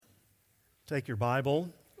Take your Bible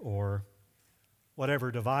or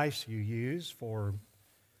whatever device you use for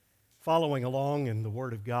following along in the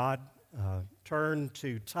Word of God. Turn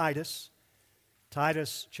to Titus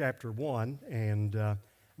chapter 1, and I'm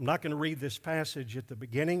not going to read this passage at the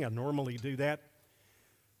beginning. I normally do that.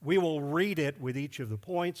 We will read it with each of the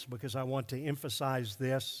points because I want to emphasize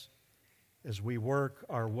this as we work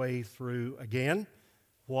our way through again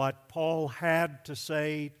what Paul had to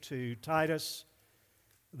say to Titus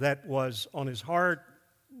that was on his heart,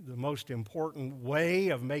 the most important way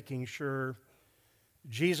of making sure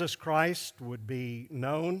Jesus Christ would be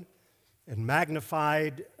known and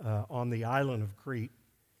magnified on the island of Crete.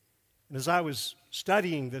 And as I was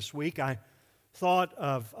studying this week, I thought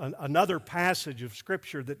of another passage of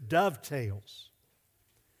Scripture that dovetails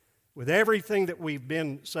with everything that we've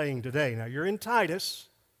been saying today. Now, you're in Titus.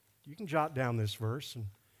 You can jot down this verse, and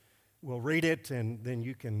we'll read it, and then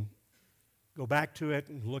you can go back to it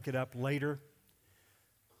and look it up later.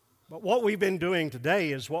 But what we've been doing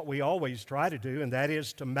today is what we always try to do, and that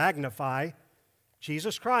is to magnify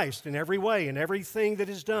Jesus Christ in every way, in everything that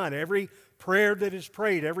is done, every prayer that is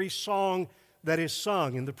prayed, every song that is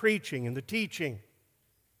sung, in the preaching, in the teaching,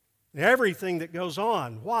 and everything that goes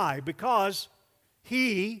on. Why? Because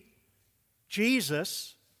He,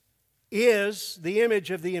 Jesus, is the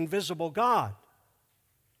image of the invisible God.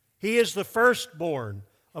 He is the firstborn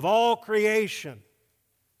of all creation.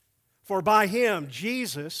 For by Him,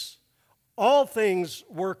 Jesus, all things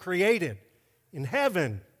were created in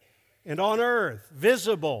heaven and on earth,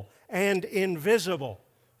 visible and invisible,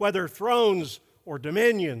 whether thrones or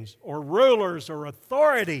dominions or rulers or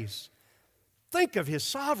authorities. Think of His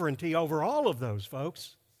sovereignty over all of those,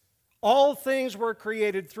 folks. All things were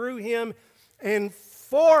created through Him and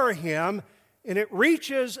for Him, and it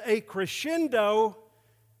reaches a crescendo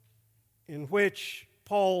in which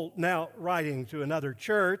Paul, now writing to another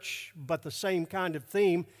church, but the same kind of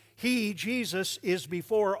theme, He, Jesus, is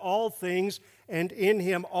before all things, and in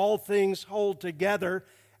Him all things hold together,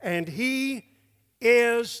 and He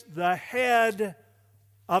is the head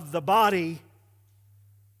of the body,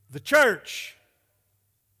 the church.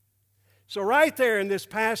 So right there in this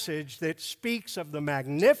passage that speaks of the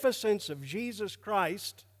magnificence of Jesus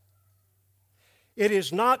Christ, it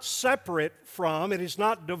is not separate from, it is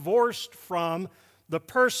not divorced from the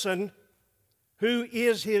person who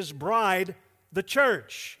is His bride, the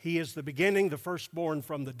church. He is the beginning, the firstborn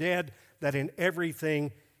from the dead, that in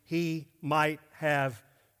everything He might have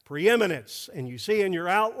preeminence. And you see in your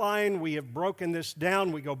outline, we have broken this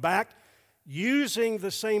down. We go back using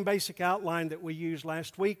the same basic outline that we used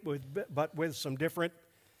last week, but with some different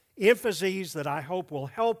emphases that I hope will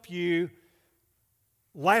help you.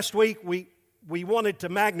 Last week, we wanted to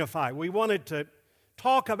magnify. We wanted to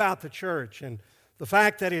talk about the church and the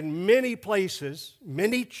fact that in many places,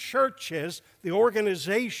 many churches, the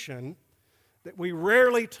organization, that we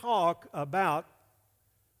rarely talk about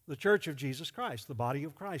the church of Jesus Christ, the body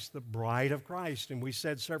of Christ, the bride of Christ. And we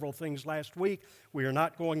said several things last week. We are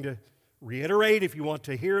not going to reiterate. If you want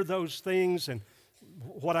to hear those things and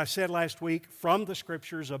what I said last week from the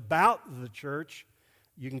Scriptures about the church,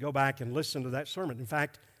 you can go back and listen to that sermon. In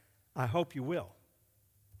fact, I hope you will.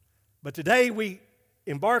 But today we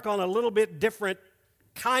embark on a little bit different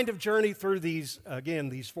kind of journey through these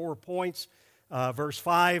 4 points. Verse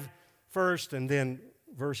 5 first, and then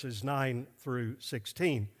verses 9 through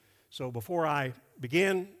 16. So before I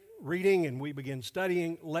begin reading and we begin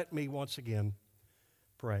studying, let me once again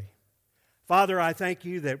pray. Father, I thank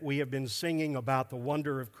You that we have been singing about the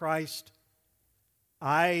wonder of Christ.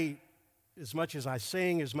 As much as I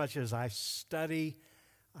sing, as much as I study,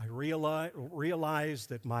 I realize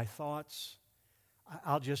that my thoughts,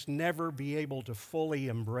 I'll just never be able to fully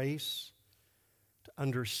embrace, to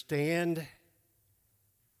understand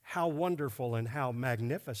how wonderful and how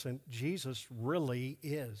magnificent Jesus really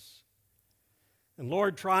is. And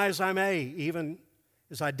Lord, try as I may, even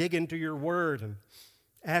as I dig into Your Word and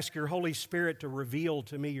ask Your Holy Spirit to reveal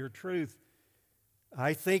to me Your truth,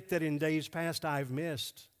 I think that in days past I've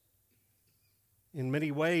missed in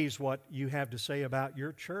many ways what You have to say about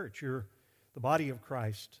Your church, the body of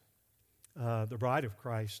Christ, the bride of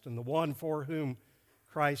Christ, and the one for whom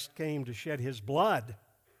Christ came to shed His blood.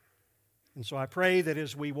 And so I pray that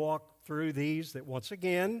as we walk through these, that once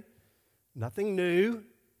again, nothing new,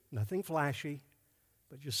 nothing flashy,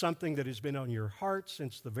 but just something that has been on Your heart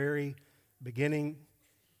since the very beginning,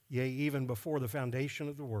 yea, even before the foundation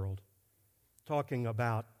of the world, talking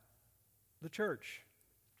about the church.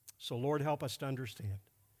 So Lord, help us to understand.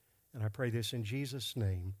 And I pray this in Jesus'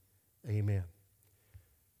 name, amen.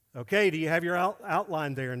 Okay, do you have your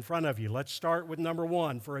outline there in front of you? Let's start with number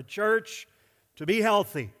 1. For a church to be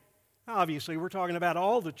healthy, Obviously, we're talking about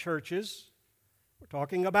all the churches. We're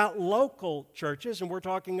talking about local churches, and we're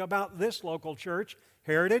talking about this local church,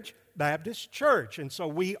 Heritage Baptist Church. And so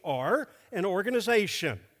we are an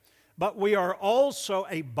organization, but we are also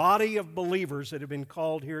a body of believers that have been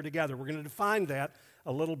called here together. We're going to define that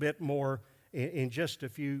a little bit more in just a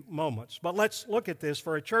few moments. But let's look at this.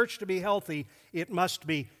 For a church to be healthy, it must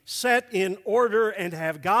be set in order and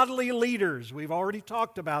have godly leaders. We've already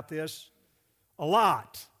talked about this a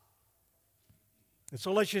lot. And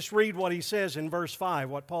so let's just read what he says in verse 5,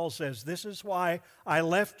 what Paul says. This is why I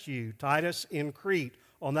left you, Titus, in Crete,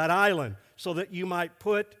 on that island, so that you might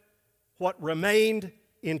put what remained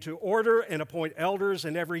into order and appoint elders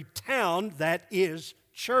in every town that is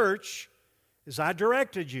church, as I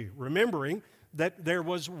directed you, remembering that there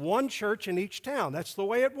was one church in each town. That's the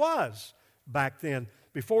way it was back then,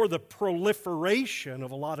 before the proliferation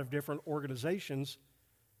of a lot of different organizations,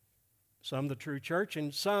 some the true church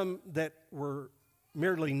and some that were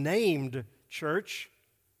merely named church,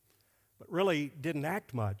 but really didn't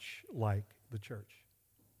act much like the church.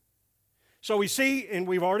 So we see, and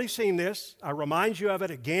we've already seen this, I remind you of it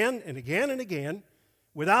again and again and again,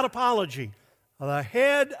 without apology. The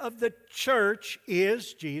head of the church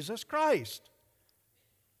is Jesus Christ.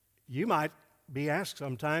 You might be asked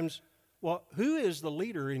sometimes, well, who is the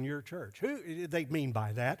leader in your church? Who they mean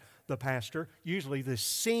by that? The pastor, usually the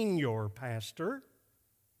senior pastor.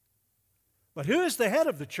 But who is the head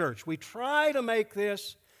of the church? We try to make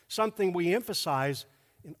this something we emphasize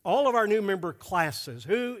in all of our new member classes.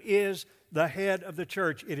 Who is the head of the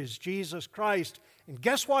church? It is Jesus Christ. And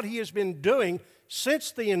guess what he has been doing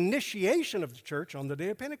since the initiation of the church on the day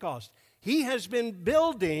of Pentecost? He has been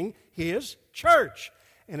building his church.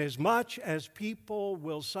 And as much as people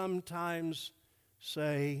will sometimes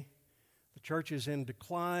say the church is in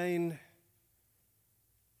decline,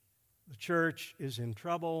 the church is in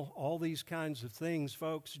trouble, all these kinds of things,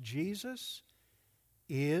 folks, Jesus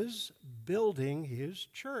is building his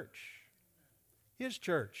church, the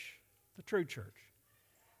true church.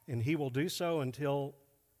 And he will do so until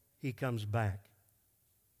he comes back.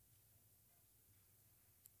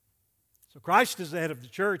 So Christ is the head of the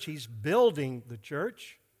church. He's building the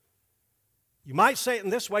church. You might say it in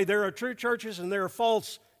this way: there are true churches and there are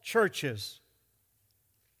false churches.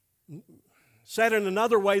 Said in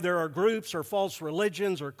another way, there are groups or false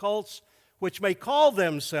religions or cults which may call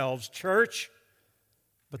themselves church,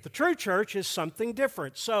 but the true church is something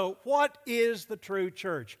different. So what is the true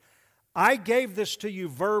church? I gave this to you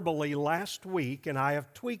verbally last week, and I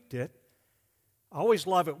have tweaked it. I always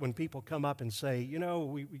love it when people come up and say, you know,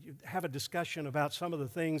 we have a discussion about some of the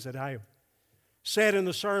things that I have said in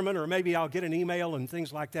the sermon, or maybe I'll get an email and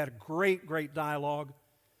things like that. A great dialogue,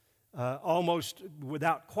 almost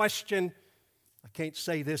without question. I can't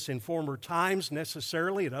say this in former times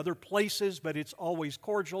necessarily, at other places, but it's always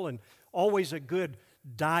cordial and always a good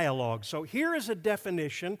dialogue. So here is a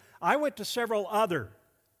definition. I went to several other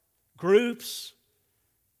groups,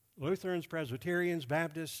 Lutherans, Presbyterians,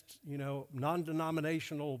 Baptists,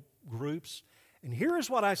 non-denominational groups. And here is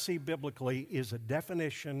what I see biblically is a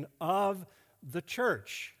definition of the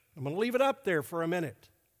church. I'm going to leave it up there for a minute.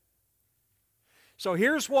 So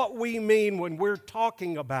here's what we mean when we're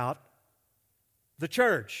talking about the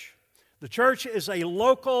church. The church is a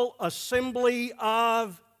local assembly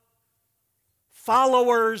of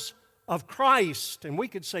followers of Christ. And we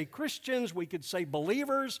could say Christians, we could say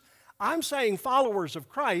believers. I'm saying followers of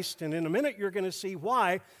Christ, and in a minute you're going to see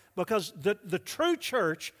why. Because the true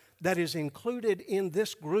church that is included in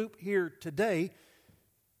this group here today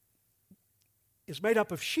is made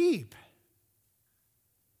up of sheep.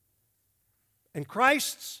 And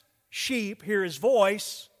Christ's sheep hear his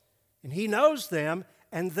voice, and he knows them,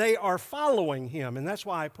 and they are following him. And that's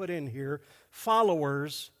why I put in here,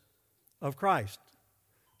 followers of Christ.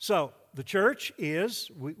 So, the church is,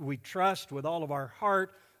 we trust with all of our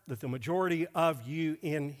heart that the majority of you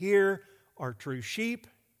in here are true sheep.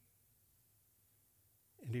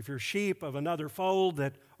 And if you're sheep of another fold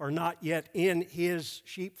that are not yet in his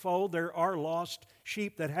sheepfold, there are lost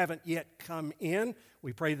sheep that haven't yet come in.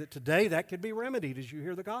 We pray that today that could be remedied as you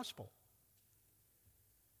hear the gospel.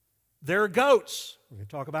 There are goats. We're going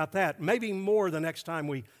to talk about that, maybe more the next time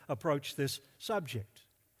we approach this subject.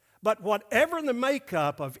 But whatever the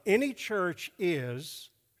makeup of any church is,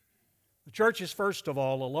 the church is first of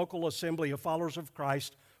all a local assembly of followers of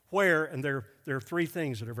Christ where, and there are three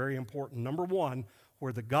things that are very important. Number one,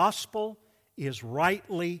 where the gospel is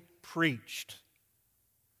rightly preached.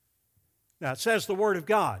 Now it says the Word of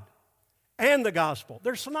God and the gospel.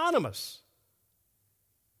 They're synonymous.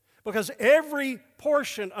 Because every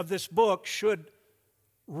portion of this book should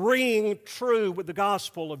ring true with the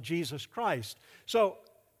gospel of Jesus Christ. So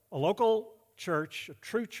a local church, a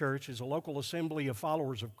true church, is a local assembly of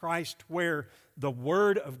followers of Christ where the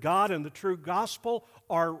Word of God and the true gospel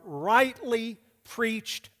are rightly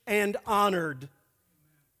preached and honored.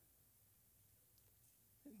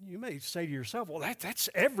 You may say to yourself, well, that's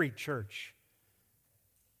every church.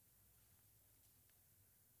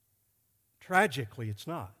 Tragically, it's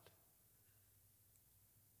not.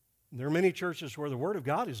 There are many churches where the Word of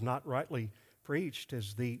God is not rightly preached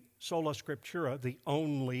as the sola scriptura, the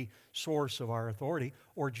only source of our authority,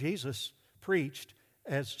 or Jesus preached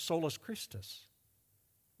as solus Christus,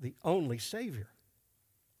 the only Savior.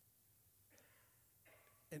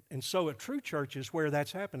 And so a true church is where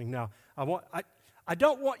that's happening. Now, I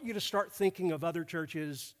don't want you to start thinking of other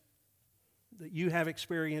churches that you have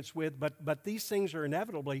experience with, but these things are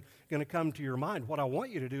inevitably going to come to your mind. What I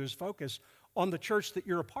want you to do is focus on the church that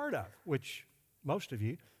you're a part of, which most of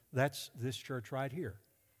you, that's this church right here.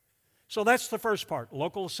 So that's the first part,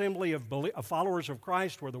 local assembly of followers of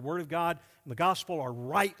Christ where the Word of God and the gospel are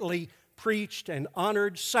rightly preached and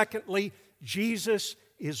honored. Secondly, Jesus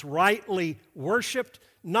is rightly worshiped,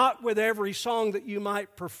 not with every song that you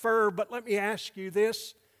might prefer, but let me ask you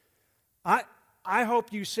this. I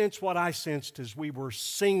hope you sense what I sensed as we were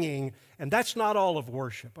singing, and that's not all of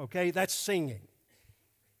worship, okay? That's singing.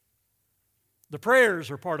 The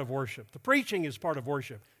prayers are part of worship. The preaching is part of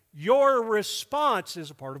worship. Your response is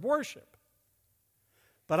a part of worship.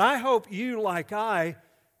 But I hope you, like I,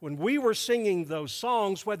 when we were singing those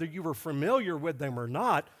songs, whether you were familiar with them or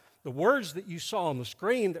not, the words that you saw on the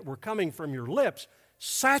screen that were coming from your lips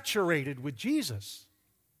saturated with Jesus.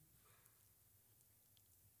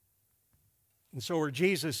 And so where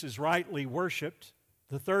Jesus is rightly worshiped,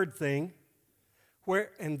 the third thing,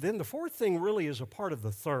 and then the fourth thing really is a part of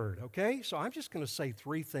the third, okay? So I'm just going to say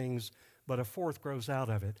three things, but a fourth grows out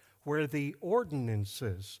of it, where the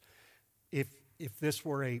ordinances, if this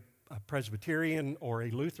were a Presbyterian or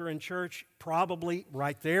a Lutheran church, probably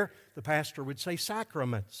right there, the pastor would say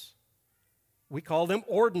sacraments. We call them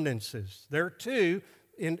ordinances. There too,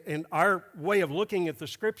 in our way of looking at the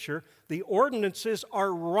Scripture, the ordinances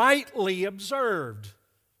are rightly observed.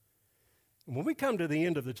 When we come to the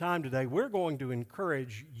end of the time today, we're going to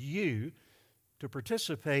encourage you to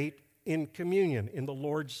participate in communion, in the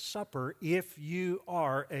Lord's Supper, if you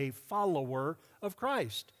are a follower of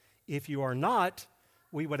Christ. If you are not,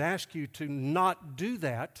 we would ask you to not do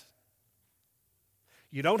that.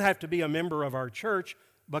 You don't have to be a member of our church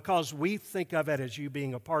because we think of it as you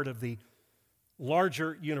being a part of the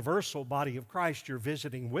larger universal body of Christ. You're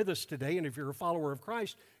visiting with us today, and if you're a follower of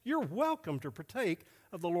Christ, you're welcome to partake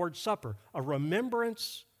of the Lord's Supper, a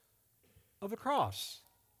remembrance of the cross.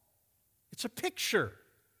 It's a picture.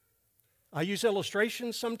 I use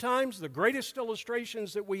illustrations sometimes. The greatest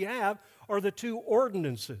illustrations that we have are the two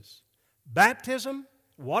ordinances: baptism,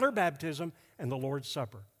 water baptism, and the Lord's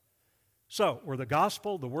Supper. So, where the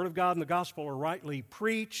gospel, the Word of God and the gospel are rightly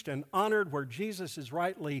preached and honored, where Jesus is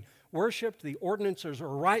rightly worshiped, the ordinances are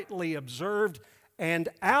rightly observed, and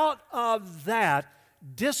out of that,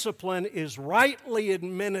 discipline is rightly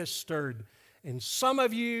administered. And some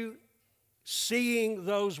of you, seeing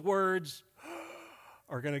those words,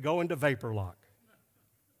 are going to go into vapor lock.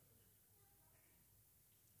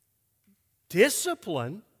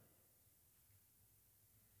 Discipline.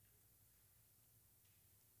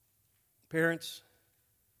 Parents,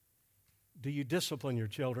 do you discipline your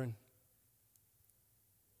children?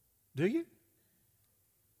 Do you?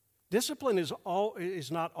 Discipline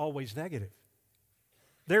is not always negative.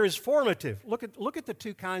 There is formative. Look at the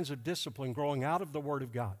two kinds of discipline growing out of the Word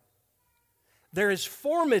of God. There is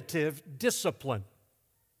formative discipline,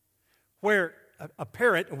 where a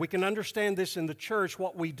parent, and we can understand this in the church,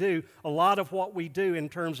 what we do, a lot of what we do in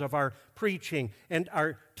terms of our preaching and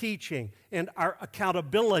our teaching and our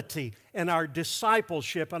accountability and our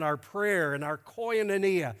discipleship and our prayer and our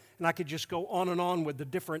koinonia, and I could just go on and on with the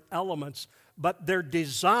different elements, but they're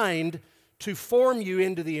designed to form you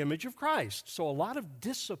into the image of Christ. So a lot of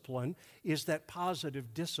discipline is that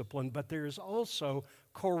positive discipline, but there is also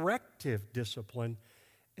corrective discipline.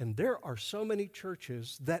 And there are so many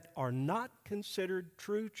churches that are not considered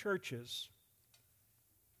true churches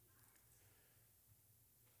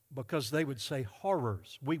because they would say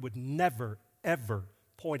horrors. We would never, ever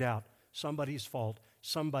point out somebody's fault,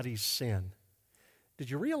 somebody's sin. Did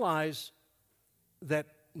you realize that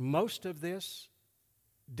most of this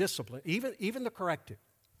discipline, even the corrective,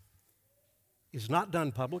 is not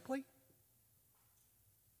done publicly?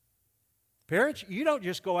 Parents, you don't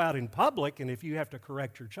just go out in public, and if you have to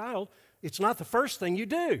correct your child, it's not the first thing you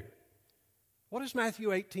do. What does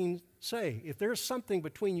Matthew 18 say? If there's something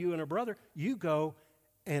between you and a brother, you go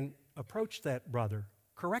and approach that brother.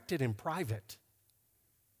 Correct it in private.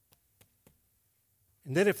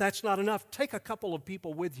 And then if that's not enough, take a couple of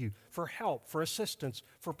people with you for help, for assistance,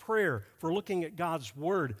 for prayer, for looking at God's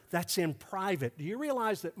Word. That's in private. Do you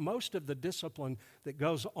realize that most of the discipline that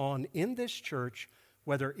goes on in this church,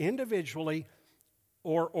 whether individually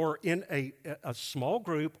or in a small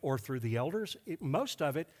group or through the elders, most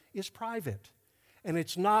of it is private. And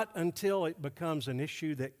it's not until it becomes an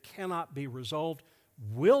issue that cannot be resolved,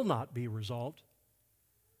 will not be resolved,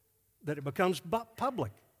 that it becomes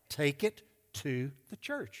public. Take it to the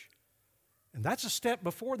church. And that's a step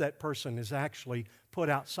before that person is actually put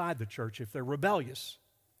outside the church if they're rebellious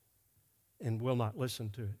and will not listen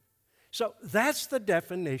to it. So that's the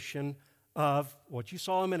definition of what you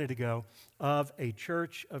saw a minute ago of a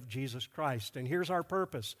church of Jesus Christ. And here's our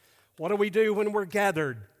purpose. What do we do when we're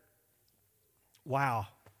gathered? Wow.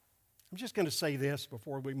 I'm just going to say this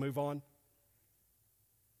before we move on.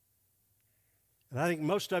 And I think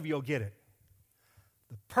most of you will get it.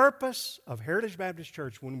 The purpose of Heritage Baptist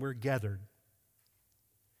Church when we're gathered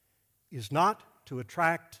is not to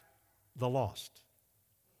attract the lost.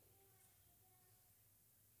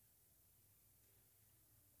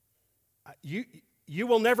 You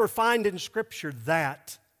will never find in Scripture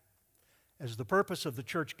that as the purpose of the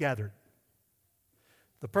church gathered.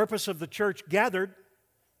 The purpose of the church gathered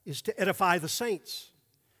is to edify the saints.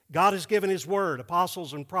 God has given His Word,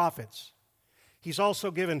 apostles and prophets. He's also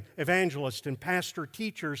given evangelists and pastor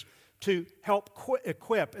teachers to help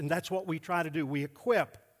equip, and that's what we try to do. We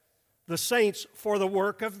equip the saints for the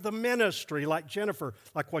work of the ministry, like Jennifer,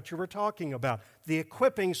 like what you were talking about. The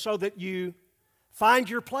equipping so that you find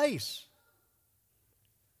your place.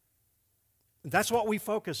 That's what we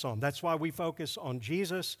focus on. That's why we focus on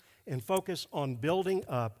Jesus and focus on building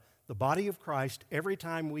up the body of Christ every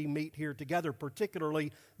time we meet here together,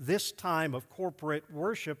 particularly this time of corporate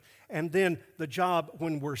worship, and then the job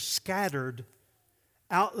when we're scattered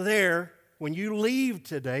out there, when you leave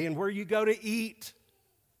today and where you go to eat,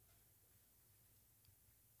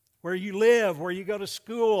 where you live, where you go to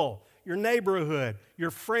school, your neighborhood,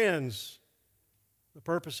 your friends. The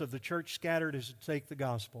purpose of the church scattered is to take the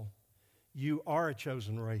gospel. You are a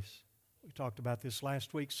chosen race. We talked about this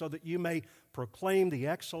last week, so that you may proclaim the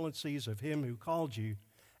excellencies of Him who called you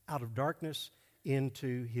out of darkness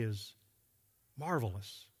into His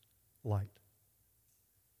marvelous light.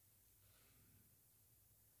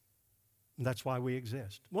 And that's why we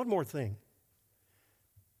exist. One more thing.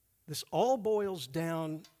 This all boils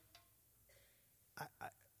down,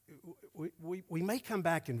 we may come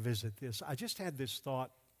back and visit this. I just had this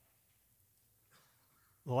thought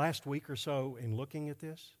the last week or so in looking at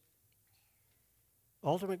this.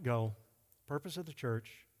 Ultimate goal, purpose of the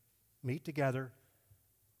church, meet together,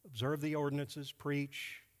 observe the ordinances,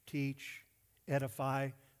 preach, teach, edify,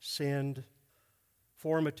 send,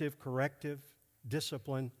 formative, corrective,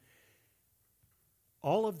 discipline.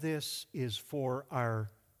 All of this is for our,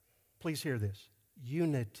 please hear this,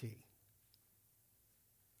 unity.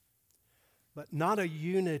 But not a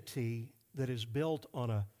unity that is built on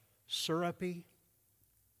a syrupy,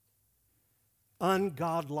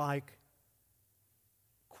 ungodlike,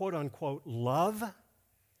 quote-unquote, love,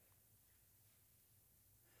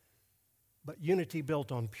 but unity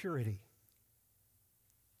built on purity.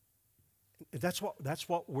 That's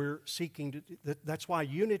what we're seeking to do. That's why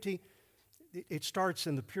unity, it starts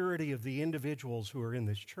in the purity of the individuals who are in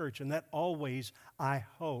this church, and that always, I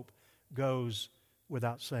hope, goes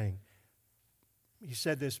without saying. He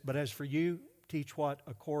said this, but as for you, teach what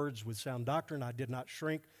accords with sound doctrine. I did not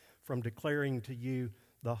shrink from declaring to you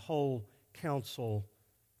the whole counsel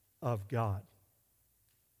of God.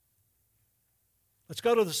 Let's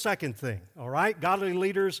go to the second thing, all right? Godly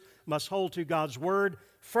leaders must hold to God's word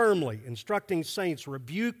firmly, instructing saints,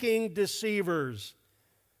 rebuking deceivers.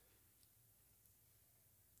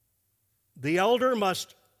 The elder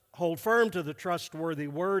must hold firm to the trustworthy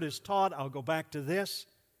word as taught. I'll go back to this.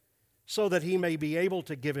 So that he may be able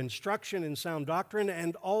to give instruction in sound doctrine,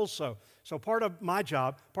 and also, so part of my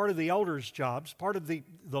job, part of the elders' jobs, part of the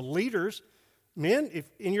leaders, men, if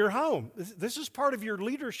in your home, this is part of your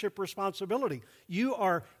leadership responsibility. You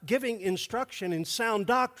are giving instruction in sound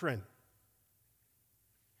doctrine.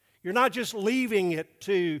 You're not just leaving it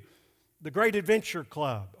to the Great Adventure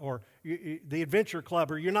Club or the Adventure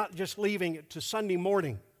Club, or you're not just leaving it to Sunday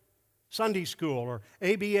morning, Sunday school, or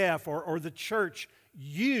ABF, or the church.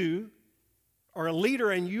 You are a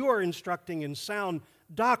leader and you are instructing in sound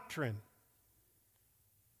doctrine.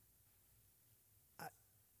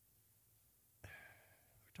 We're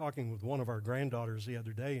talking with one of our granddaughters the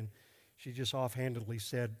other day, and She just offhandedly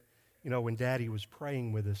said, when Daddy was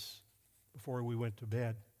praying with us before we went to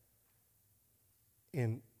bed,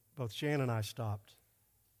 and both Shan and I stopped,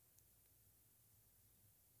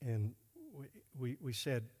 and we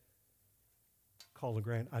said, call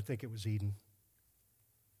LeGrand, I think it was Eden.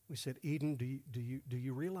 We said, Eden, do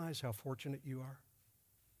you realize how fortunate you are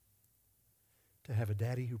to have a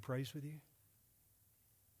daddy who prays with you?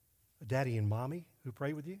 A daddy and mommy who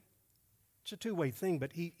pray with you? It's a two-way thing,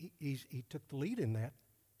 but he took the lead in that.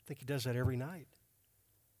 I think he does that every night.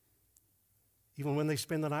 Even when they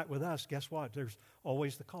spend the night with us, guess what? There's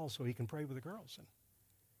always the call so he can pray with the girls. And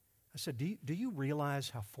I said, do you realize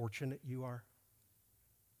how fortunate you are?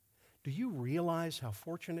 Do you realize how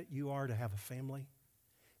fortunate you are to have a family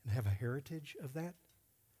and have a heritage of that?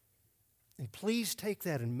 And please take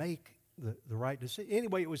that and make the right decision.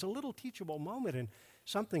 Anyway, it was a little teachable moment and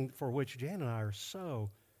something for which Jan and I are so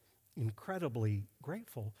incredibly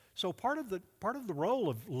grateful. So part of the role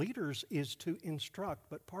of leaders is to instruct,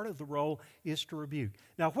 but part of the role is to rebuke.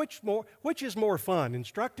 Now, which is more fun,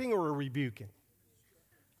 instructing or rebuking?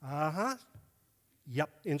 Yep,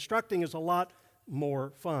 instructing is a lot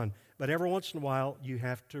more fun, but every once in a while you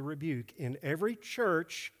have to rebuke. In every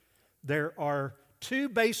church, there are two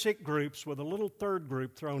basic groups with a little third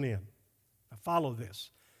group thrown in. Now follow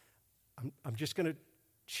this. I'm just going to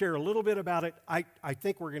share a little bit about it. I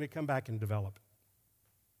think we're going to come back and develop it.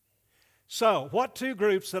 So, what two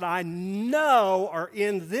groups that I know are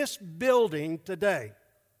in this building today?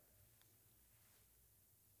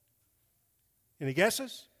 Any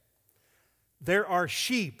guesses? There are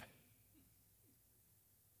sheep.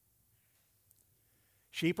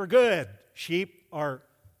 Sheep are good. Sheep are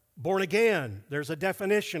born again. There's a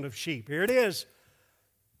definition of sheep. Here it is.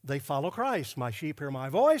 They follow Christ. My sheep hear my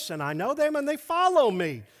voice, and I know them, and they follow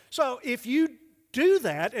me. So if you do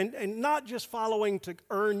that, and not just following to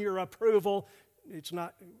earn your approval, it's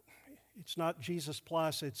not Jesus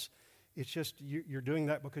plus, it's just you're doing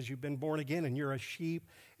that because you've been born again, and you're a sheep,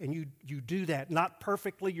 and you do that. Not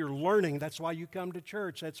perfectly, you're learning. That's why you come to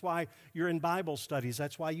church. That's why you're in Bible studies.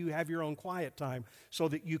 That's why you have your own quiet time, so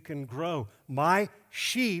that you can grow. My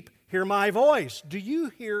sheep hear my voice. Do you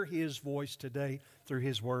hear His voice today through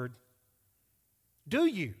His Word? Do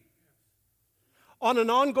you? On an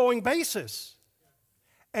ongoing basis.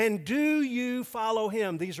 And do you follow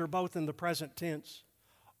Him? These are both in the present tense.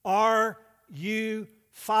 Are you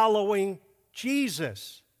following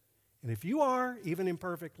Jesus? And if you are, even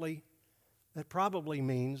imperfectly, that probably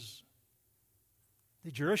means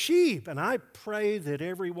that you're a sheep. And I pray that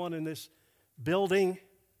everyone in this building,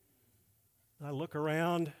 I look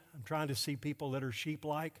around, I'm trying to see people that are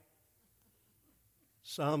sheep-like.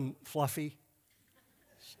 Some fluffy,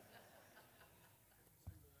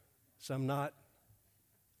 some not.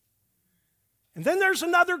 And then there's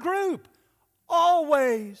another group,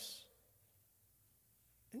 always.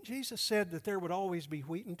 And Jesus said that there would always be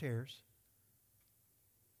wheat and tares.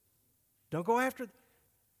 Don't go after them.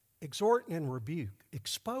 Exhort and rebuke.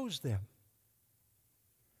 Expose them.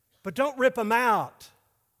 But don't rip them out.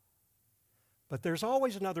 But there's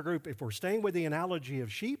always another group. If we're staying with the analogy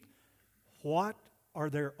of sheep, what are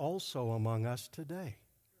there also among us today?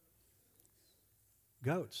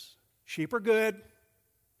 Goats. Sheep are good.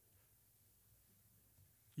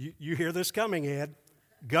 You hear this coming, Ed.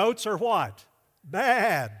 Goats are what?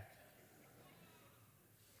 Bad.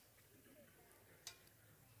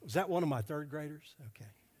 Was that one of my third graders? Okay.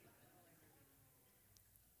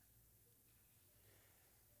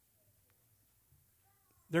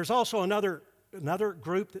 There's also another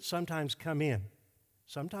group that sometimes come in,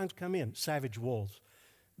 savage wolves.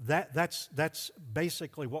 That's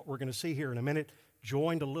basically what we're going to see here in a minute,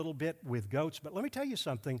 joined a little bit with goats. But let me tell you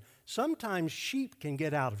something. Sometimes sheep can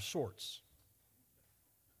get out of sorts.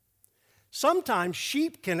 Sometimes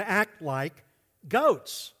sheep can act like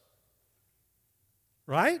goats.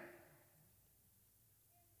 Right?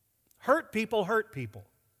 Hurt people hurt people.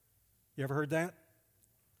 You ever heard that?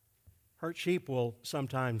 Hurt sheep will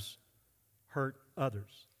sometimes hurt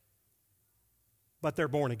others. But they're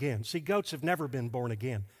born again. See, goats have never been born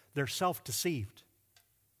again. They're self-deceived.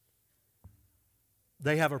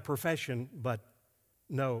 They have a profession, but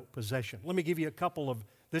no possession. Let me give you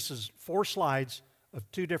this is 4 slides of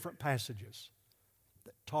 2 different passages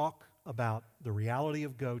that talk about the reality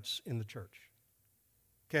of goats in the church.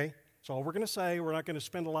 Okay? That's all we're going to say. We're not going to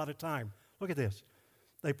spend a lot of time. Look at this.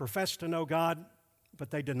 They profess to know God, but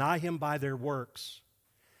they deny Him by their works.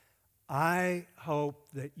 I hope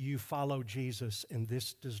that you follow Jesus, and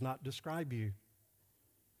this does not describe you.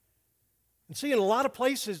 And see, in a lot of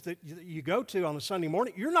places that you go to on a Sunday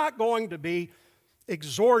morning, you're not going to be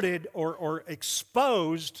exhorted or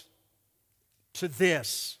exposed to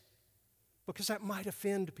this, because that might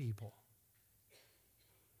offend people.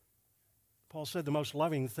 Paul said the most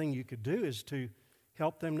loving thing you could do is to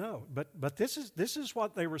help them know. But this is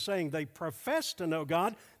what they were saying. They profess to know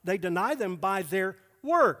God. They deny them by their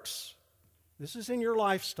works. This is in your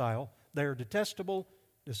lifestyle. They are detestable,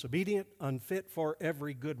 disobedient, unfit for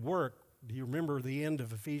every good work. Do you remember the end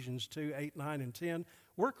of Ephesians 2, 8, 9, and 10?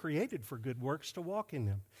 We're created for good works to walk in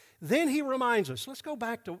them. Then he reminds us, let's go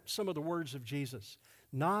back to some of the words of Jesus.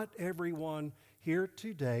 Not everyone here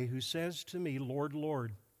today who says to me, Lord,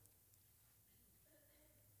 Lord,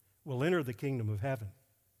 will enter the kingdom of heaven,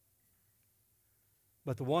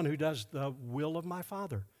 but the one who does the will of my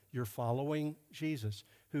Father. You're following Jesus,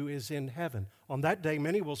 who is in heaven. On that day,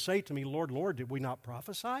 many will say to me, Lord, Lord, did we not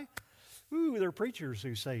prophesy? Ooh, there are preachers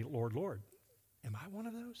who say, Lord, Lord. Am I one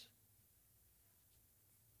of those?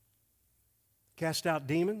 Cast out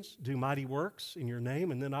demons, do mighty works in your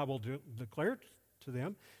name, and then I will declare to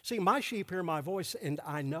them. See, my sheep hear my voice, and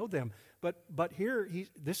I know them. But here,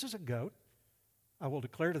 this is a goat. I will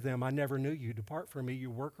declare to them, I never knew you. Depart from me,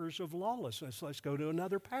 you workers of lawlessness. Let's go to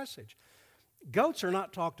another passage. Goats are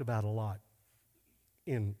not talked about a lot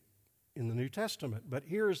in the New Testament, but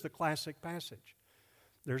here is the classic passage.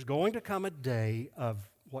 There's going to come a day of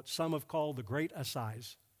what some have called the great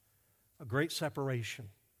assize, a great separation,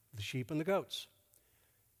 the sheep and the goats.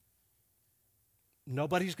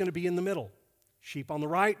 Nobody's going to be in the middle. Sheep on the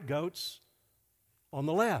right, goats on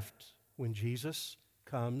the left, when Jesus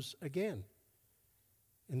comes again.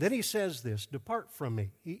 And then he says this, depart from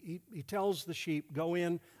me. He tells the sheep, go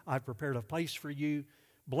in, I've prepared a place for you,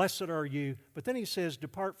 blessed are you. But then he says,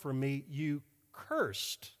 depart from me, you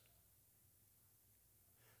cursed.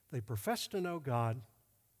 They profess to know God,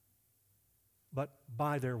 but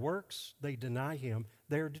by their works they deny him.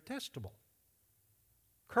 They're detestable.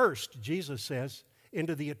 Cursed, Jesus says,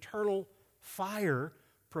 into the eternal fire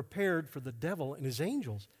prepared for the devil and his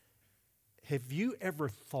angels. Have you ever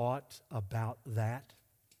thought about that?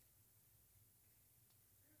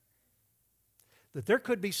 That there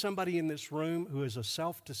could be somebody in this room who is a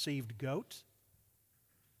self-deceived goat,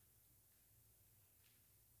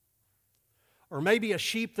 or maybe a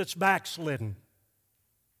sheep that's backslidden.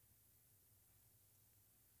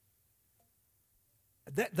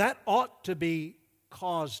 That ought to be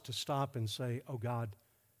cause to stop and say, oh God,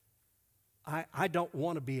 I don't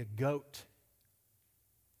want to be a goat.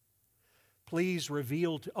 Please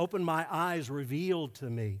open my eyes, reveal to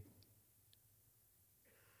me,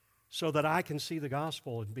 so that I can see the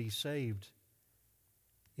gospel and be saved.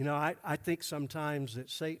 You know, I think sometimes that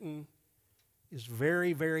Satan is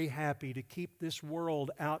very, very happy to keep this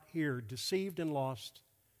world out here deceived and lost.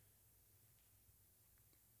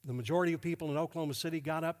 The majority of people in Oklahoma City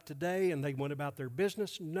got up today and they went about their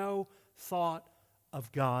business, no thought of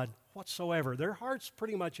God whatsoever. Their hearts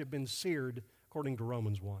pretty much have been seared, according to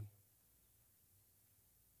Romans 1.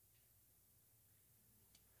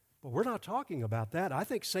 But we're not talking about that. I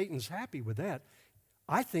think Satan's happy with that.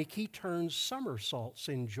 I think he turns somersaults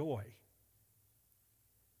in joy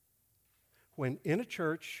when in a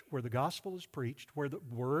church where the gospel is preached, where the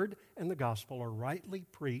word and the gospel are rightly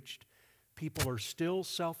preached, people are still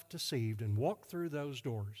self-deceived and walk through those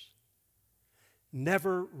doors,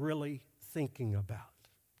 never really thinking about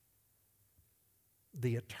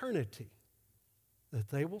the eternity that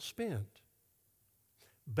they will spend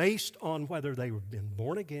based on whether they have been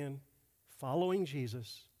born again, following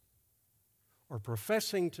Jesus, or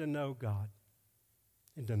professing to know God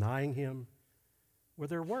and denying him with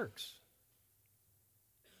their works.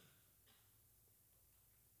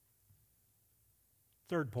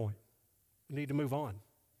 Third point, we need to move on.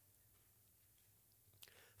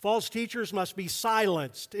 False teachers must be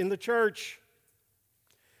silenced in the church,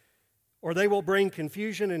 or they will bring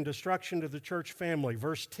confusion and destruction to the church family.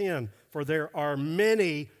 Verse 10, for there are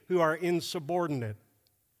many who are insubordinate.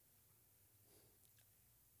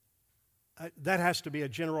 That has to be a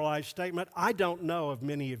generalized statement. I don't know of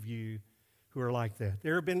many of you who are like that.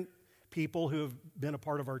 There have been people who have been a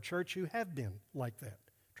part of our church who have been like that.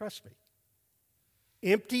 Trust me.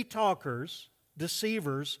 Empty talkers,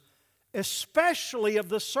 deceivers, especially of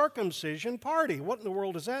the circumcision party. What in the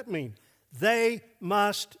world does that mean? They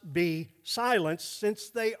must be silenced, since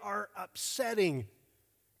they are upsetting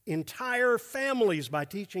entire families by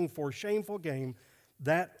teaching for shameful gain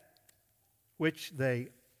that which they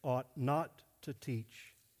ought not to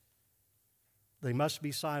teach. They must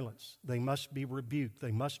be silenced. They must be rebuked.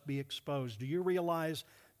 They must be exposed. Do you realize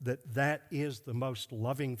that that is the most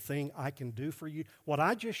loving thing I can do for you? What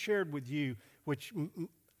I just shared with you, which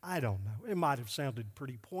I don't know, it might have sounded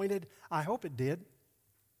pretty pointed. I hope it did.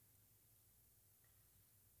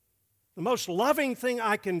 The most loving thing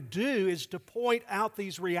I can do is to point out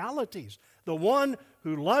these realities. The one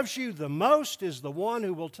who loves you the most is the one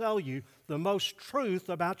who will tell you the most truth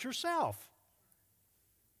about yourself.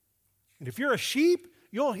 And if you're a sheep,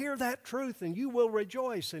 you'll hear that truth and you will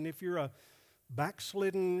rejoice. And if you're a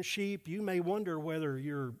backslidden sheep, you may wonder whether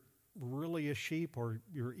you're really a sheep or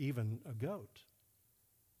you're even a goat.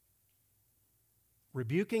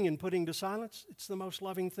 Rebuking and putting to silence, it's the most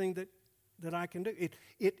loving thing that I can do.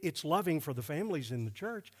 It's loving for the families in the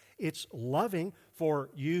church. It's loving for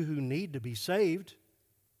you who need to be saved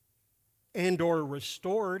and or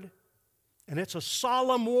restored. And it's a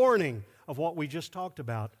solemn warning of what we just talked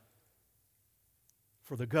about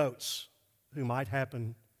for the goats who might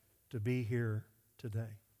happen to be here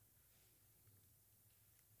today.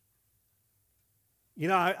 You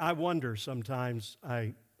know, I wonder sometimes,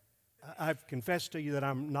 I've confessed to you that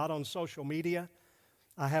I'm not on social media.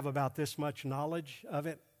 I have about this much knowledge of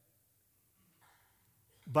it.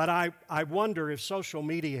 But I wonder if social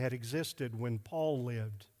media had existed when Paul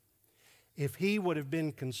lived, if he would have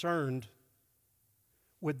been concerned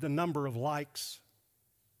with the number of likes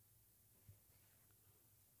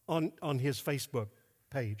on his Facebook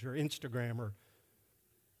page or Instagram or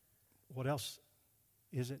what else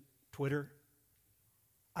is it? Twitter?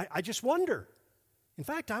 I just wonder. In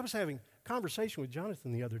fact, I was having a conversation with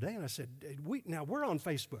Jonathan the other day, and I said, now we're on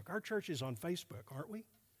Facebook. Our church is on Facebook, aren't we?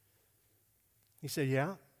 He said,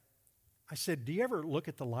 yeah. I said, do you ever look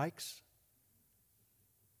at the likes?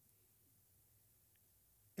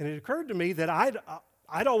 And it occurred to me that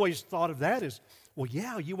I'd always thought of that as, well,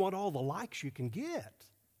 yeah, you want all the likes you can get.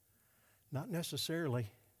 Not necessarily.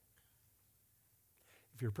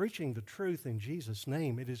 If you're preaching the truth in Jesus'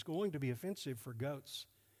 name, it is going to be offensive for goats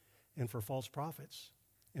and for false prophets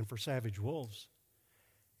and for savage wolves.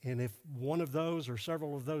 And if one of those or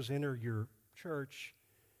several of those enter your church,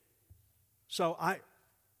 so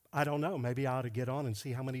I don't know, maybe I ought to get on and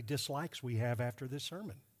see how many dislikes we have after this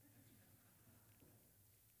sermon.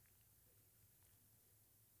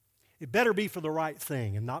 It better be for the right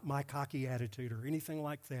thing and not my cocky attitude or anything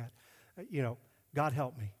like that. God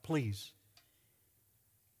help me, please.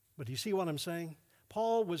 But do you see what I'm saying?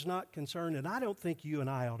 Paul was not concerned, and I don't think you and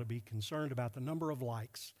I ought to be concerned about the number of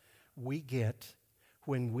likes we get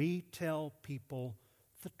when we tell people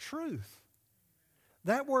the truth.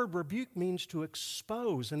 That word rebuke means to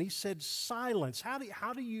expose, and he said silence. How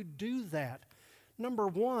do you do that? Number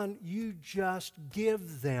one, you just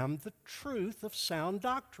give them the truth of sound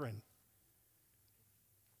doctrine.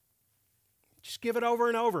 Just give it over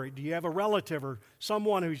and over. Do you have a relative or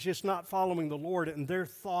someone who's just not following the Lord and their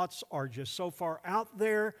thoughts are just so far out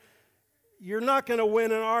there? You're not going to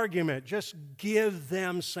win an argument. Just give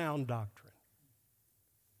them sound doctrine.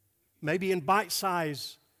 Maybe in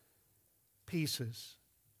bite-sized pieces.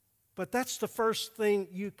 But that's the first thing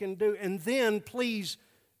you can do. And then, please,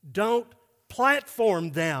 don't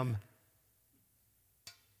platform them.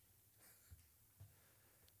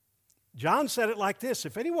 John said it like this: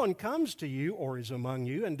 if anyone comes to you or is among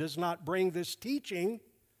you and does not bring this teaching,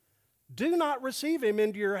 do not receive him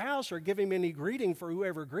into your house or give him any greeting, for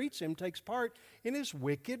whoever greets him takes part in his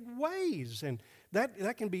wicked ways. And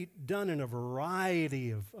that can be done in a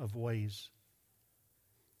variety of ways.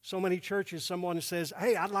 So many churches, someone says,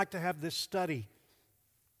 hey, I'd like to have this study.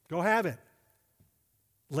 Go have it.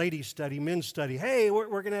 Ladies study, men's study. Hey, we're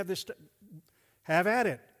going to have this. Have at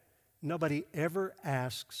it. Nobody ever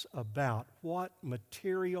asks about what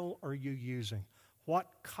material are you using? What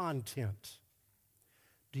content?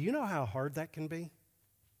 Do you know how hard that can be?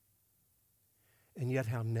 And yet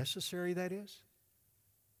how necessary that is?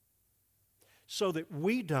 So that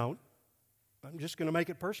we don't, I'm just going to make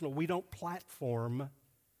it personal, we don't platform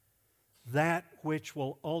that which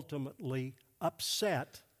will ultimately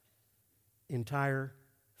upset entire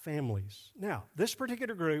families. Now, this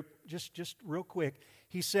particular group, just real quick,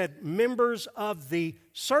 he said, members of the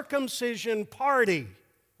circumcision party.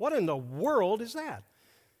 What in the world is that?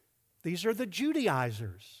 These are the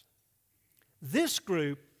Judaizers. This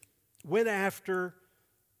group went after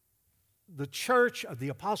the church of the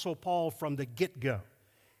Apostle Paul from the get-go.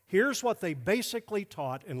 Here's what they basically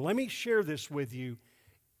taught, and let me share this with you.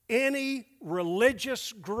 Any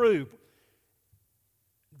religious group,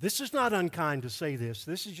 this is not unkind to say this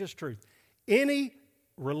is just truth. Any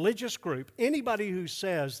religious group, anybody who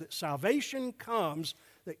says that salvation comes,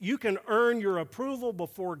 that you can earn your approval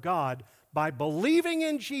before God by believing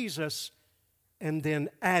in Jesus and then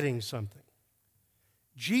adding something.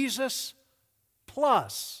 Jesus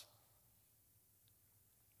plus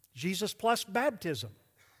baptism.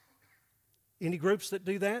 Any groups that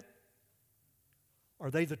do that?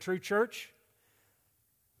 Are they the true church?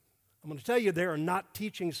 I'm going to tell you, they are not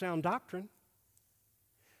teaching sound doctrine.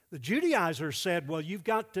 The Judaizers said, well, you've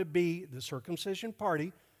got to be the circumcision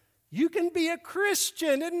party. You can be a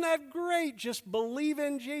Christian. Isn't that great? Just believe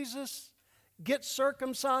in Jesus, get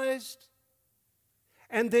circumcised,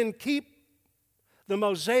 and then keep the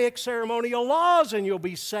Mosaic ceremonial laws and you'll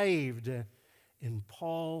be saved. And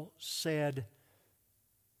Paul said,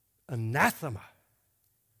 anathema.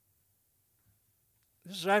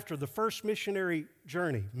 This is after the first missionary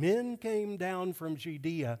journey. Men came down from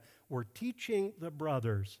Judea, were teaching the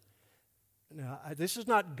brothers. Now, this is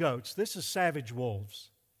not goats, this is savage wolves.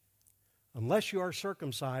 Unless you are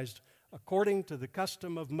circumcised according to the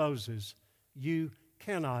custom of Moses, you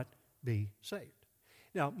cannot be saved.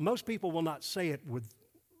 Now, most people will not say it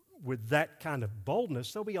with that kind of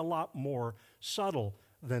boldness. They'll be a lot more subtle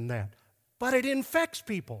than that. But it infects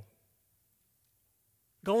people.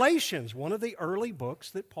 Galatians, one of the early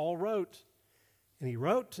books that Paul wrote, and he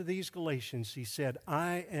wrote to these Galatians, he said,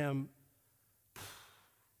 I'm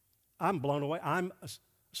blown away. I'm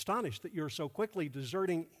astonished that you're so quickly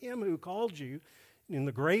deserting him who called you in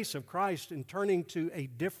the grace of Christ and turning to a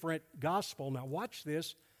different gospel. Now watch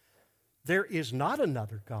this. There is not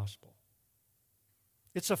another gospel.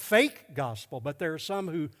 It's a fake gospel, but there are some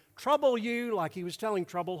who trouble you, like he was telling,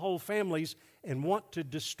 trouble whole families, and want to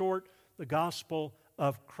distort the gospel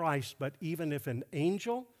of Christ. But even if an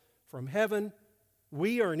angel from heaven,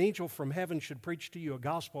 we or an angel from heaven should preach to you a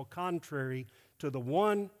gospel contrary to the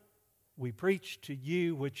one we preach to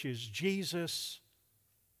you, which is Jesus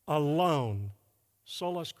alone,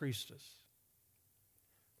 solus Christus,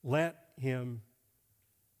 let him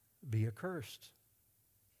be accursed.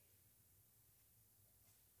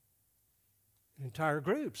 Entire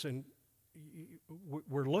groups, and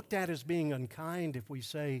we're looked at as being unkind if we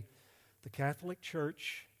say the Catholic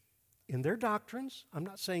Church, in their doctrines, I'm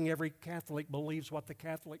not saying every Catholic believes what the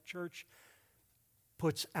Catholic Church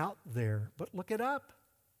puts out there, but look it up.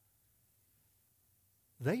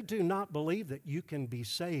 They do not believe that you can be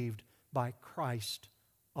saved by Christ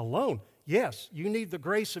alone. Yes, you need the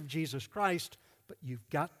grace of Jesus Christ, but you've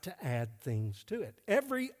got to add things to it.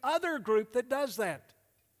 Every other group that does that.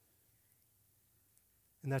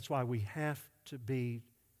 And that's why we have to be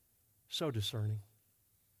so discerning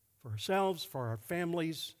for ourselves, for our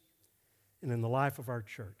families, and in the life of our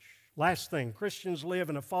church. Last thing, Christians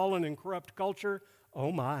live in a fallen and corrupt culture.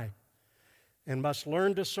 Oh my. And must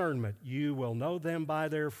learn discernment. You will know them by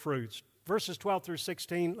their fruits. Verses 12 through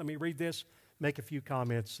 16, let me read this, make a few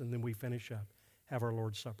comments, and then we finish up. Have our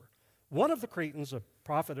Lord's Supper. One of the Cretans, a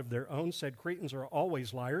prophet of their own, said Cretans are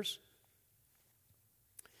always liars,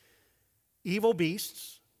 evil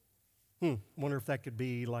beasts. Wonder if that could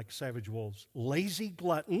be like savage wolves. Lazy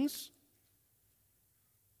gluttons.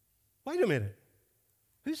 Wait a minute.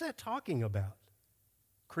 Who's that talking about?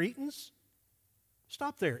 Cretans?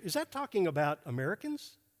 Stop there. Is that talking about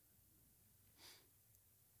Americans?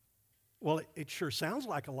 Well, it sure sounds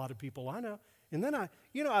like a lot of people I know. And then I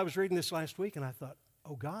was reading this last week and I thought,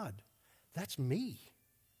 oh God, that's me.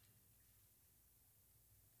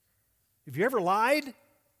 Have you ever lied?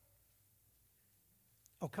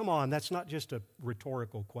 Oh, come on, that's not just a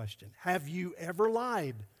rhetorical question. Have you ever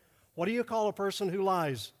lied? What do you call a person who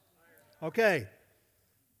lies? Okay,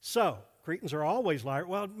 so Cretans are always liars.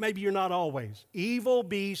 Well, maybe you're not always. Evil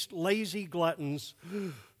beast, lazy gluttons.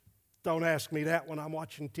 Don't ask me that when I'm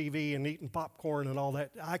watching TV and eating popcorn and all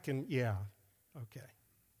that. Okay.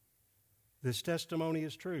 This testimony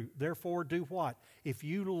is true. Therefore, do what? If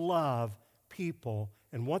you love people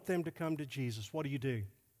and want them to come to Jesus, what do?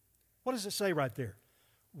 What does it say right there?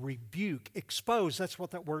 Rebuke, expose, that's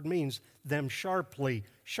what that word means, them sharply,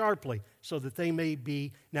 so that they may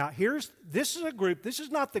be. Now, this is a group, this is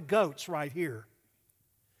not the goats right here.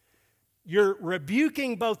 You're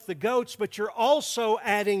rebuking both the goats, but you're also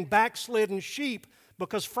adding backslidden sheep,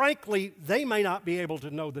 because frankly, they may not be able to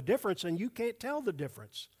know the difference, and you can't tell the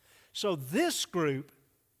difference. So this group,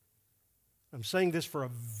 I'm saying this for a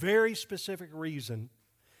very specific reason,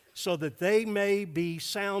 so that they may be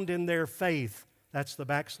sound in their faith. That's the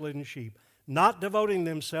backslidden sheep. Not devoting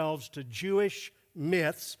themselves to Jewish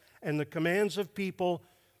myths and the commands of people.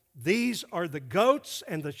 These are the goats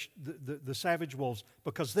and the savage wolves,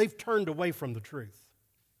 because they've turned away from the truth.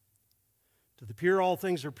 To the pure, all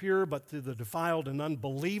things are pure, but to the defiled and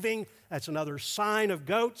unbelieving, that's another sign of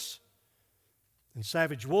goats. And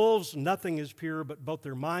savage wolves, nothing is pure, but both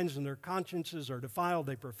their minds and their consciences are defiled.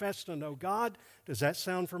 They profess to know God. Does that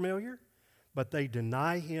sound familiar? But they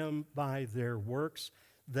deny him by their works.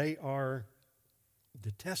 They are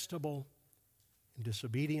detestable and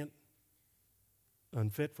disobedient,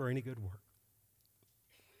 unfit for any good work.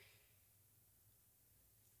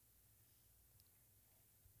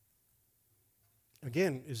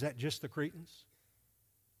 Again, is that just the Cretans?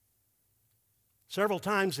 Several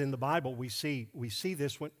times in the Bible we see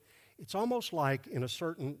this when it's almost like in a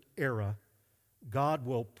certain era, God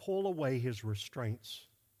will pull away His restraints.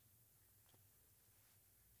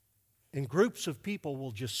 And groups of people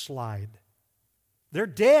will just slide. They're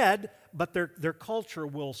dead, but their culture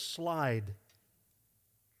will slide.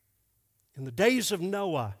 In the days of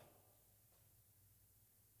Noah,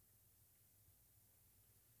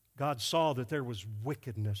 God saw that there was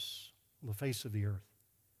wickedness on the face of the earth.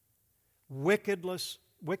 Wickedness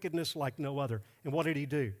like no other. And what did He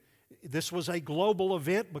do? This was a global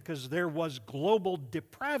event because there was global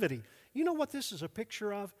depravity. You know what this is a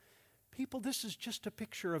picture of? People, this is just a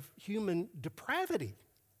picture of human depravity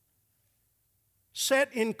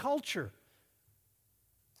set in culture.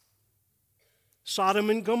 Sodom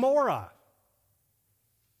and Gomorrah.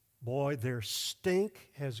 Boy, their stink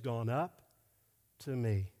has gone up to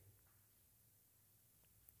me.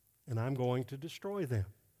 And I'm going to destroy them.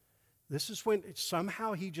 This is when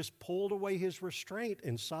somehow He just pulled away His restraint,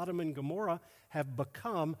 and Sodom and Gomorrah have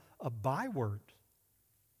become a byword.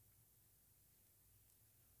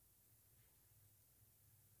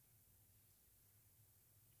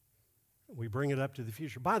 We bring it up to the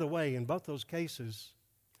future. By the way, in both those cases,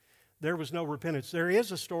 there was no repentance. There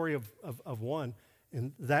is a story of one,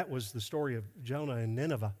 and that was the story of Jonah and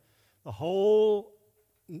Nineveh. The whole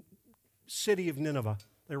city of Nineveh,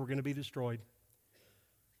 they were going to be destroyed.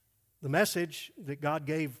 The message that God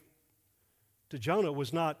gave to Jonah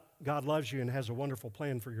was not, God loves you and has a wonderful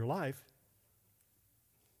plan for your life.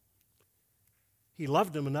 He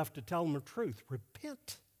loved them enough to tell them the truth.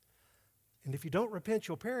 Repent. And if you don't repent,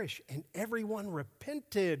 you'll perish. And everyone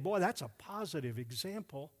repented. Boy, that's a positive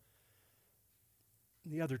example.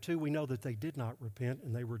 The other two, we know that they did not repent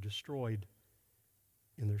and they were destroyed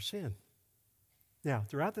in their sin. Now,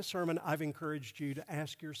 throughout the sermon, I've encouraged you to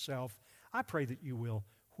ask yourself, I pray that you will,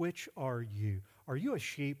 which are you? Are you a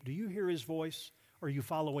sheep? Do you hear His voice? Are you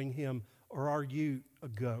following Him? Or are you a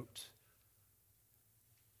goat?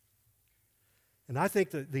 And I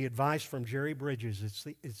think that the advice from Jerry Bridges,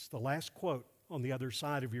 it's the last quote on the other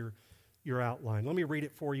side of your outline. Let me read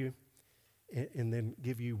it for you and then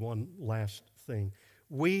give you one last thing.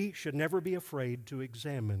 We should never be afraid to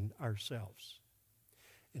examine ourselves.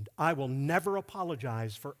 And I will never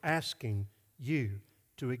apologize for asking you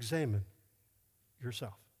to examine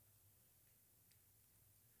yourself.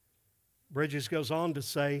 Bridges goes on to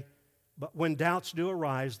say, but when doubts do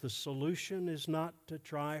arise, the solution is not to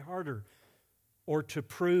try harder or to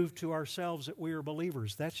prove to ourselves that we are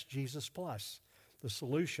believers. That's Jesus plus. The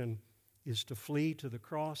solution is to flee to the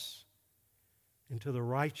cross and to the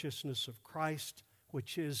righteousness of Christ,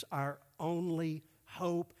 which is our only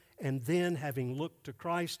hope. And then, having looked to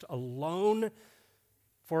Christ alone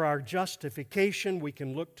for our justification, we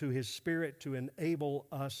can look to His Spirit to enable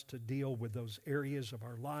us to deal with those areas of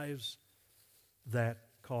our lives that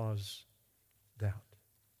cause doubt.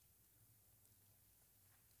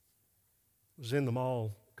 I was in the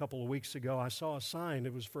mall a couple of weeks ago. I saw a sign.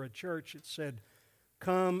 It was for a church. It said,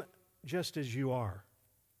 "Come just as you are."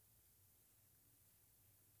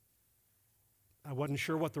 I wasn't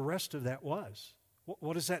sure what the rest of that was.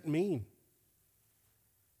 What does that mean?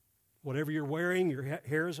 Whatever you're wearing, your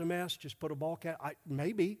hair is a mess, just put a ball cap.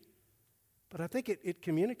 Maybe. But I think it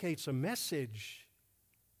communicates a message.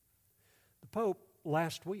 The Pope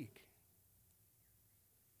last week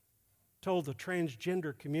told the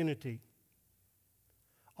transgender community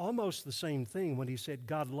almost the same thing when he said,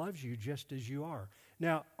 God loves you just as you are.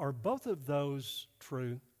 Now, are both of those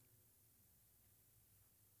true?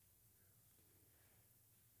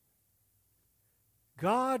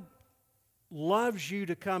 God loves you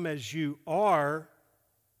to come as you are,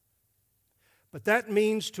 but that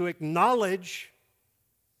means to acknowledge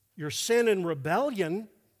your sin and rebellion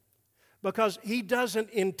because He doesn't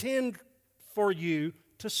intend for you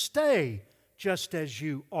to stay just as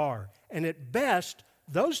you are. And at best,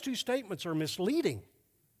 those two statements are misleading.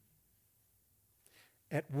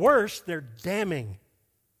 At worst, they're damning.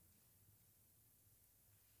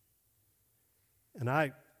 And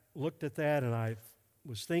I looked at that and I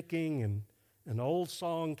was thinking, and an old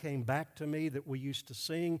song came back to me that we used to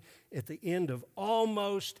sing at the end of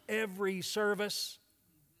almost every service.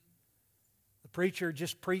 The preacher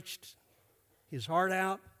just preached his heart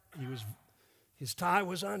out. His tie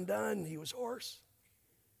was undone. He was hoarse.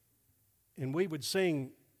 And we would sing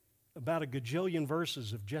about a gajillion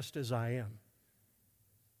verses of Just As I Am.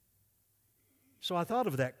 So I thought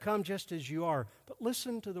of that, come just as you are. But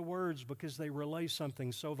listen to the words because they relay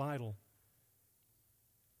something so vital.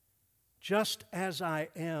 Just as I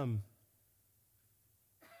am,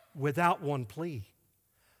 without one plea.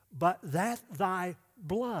 but that thy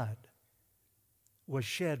blood was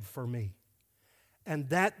shed for me, and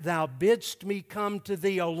that thou bidst me come to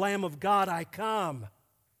thee, O Lamb of God, I come,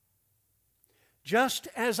 just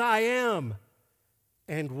as I am,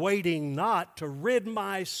 and waiting not to rid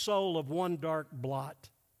my soul of one dark blot.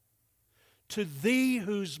 To thee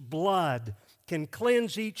whose blood can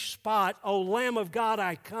cleanse each spot, O Lamb of God,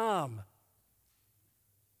 I come.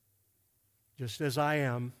 Just as I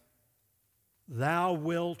am, thou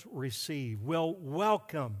wilt receive, will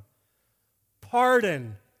welcome,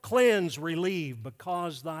 pardon, cleanse, relieve,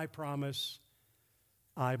 because thy promise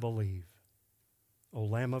I believe. O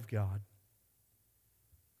Lamb of God,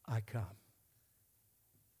 I come.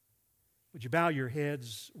 Would you bow your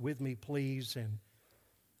heads with me, please? And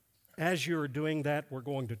as you're doing that, we're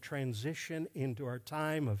going to transition into our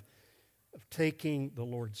time of taking the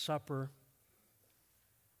Lord's Supper.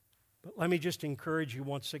 But let me just encourage you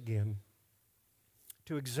once again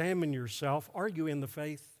to examine yourself. Are you in the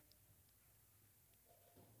faith?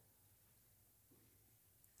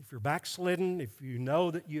 If you're backslidden, if you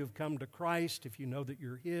know that you have come to Christ, if you know that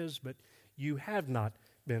you're His, but you have not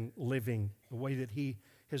been living the way that He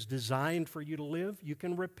has designed for you to live, you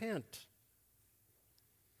can repent.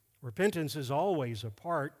 Repentance is always a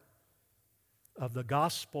part of the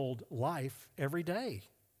gospel life every day.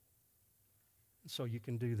 So you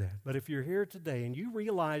can do that. But if you're here today and you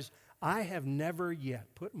realize, I have never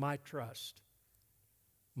yet put my trust,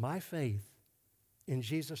 my faith in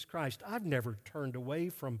Jesus Christ, I've never turned away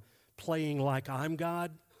from playing like I'm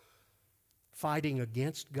God, fighting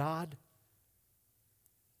against God.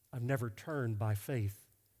 I've never turned by faith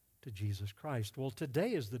to Jesus Christ. Well,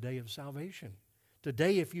 today is the day of salvation.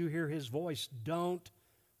 Today, if you hear His voice, don't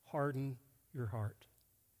harden your heart.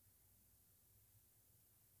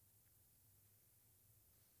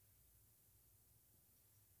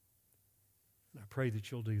 And I pray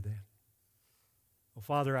that you'll do that. Well,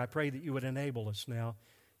 Father, I pray that you would enable us now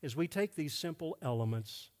as we take these simple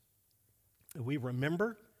elements, that we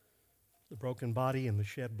remember the broken body and the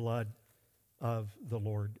shed blood of the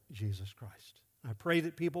Lord Jesus Christ. I pray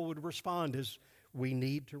that people would respond as we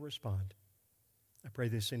need to respond. I pray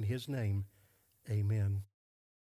this in His name. Amen.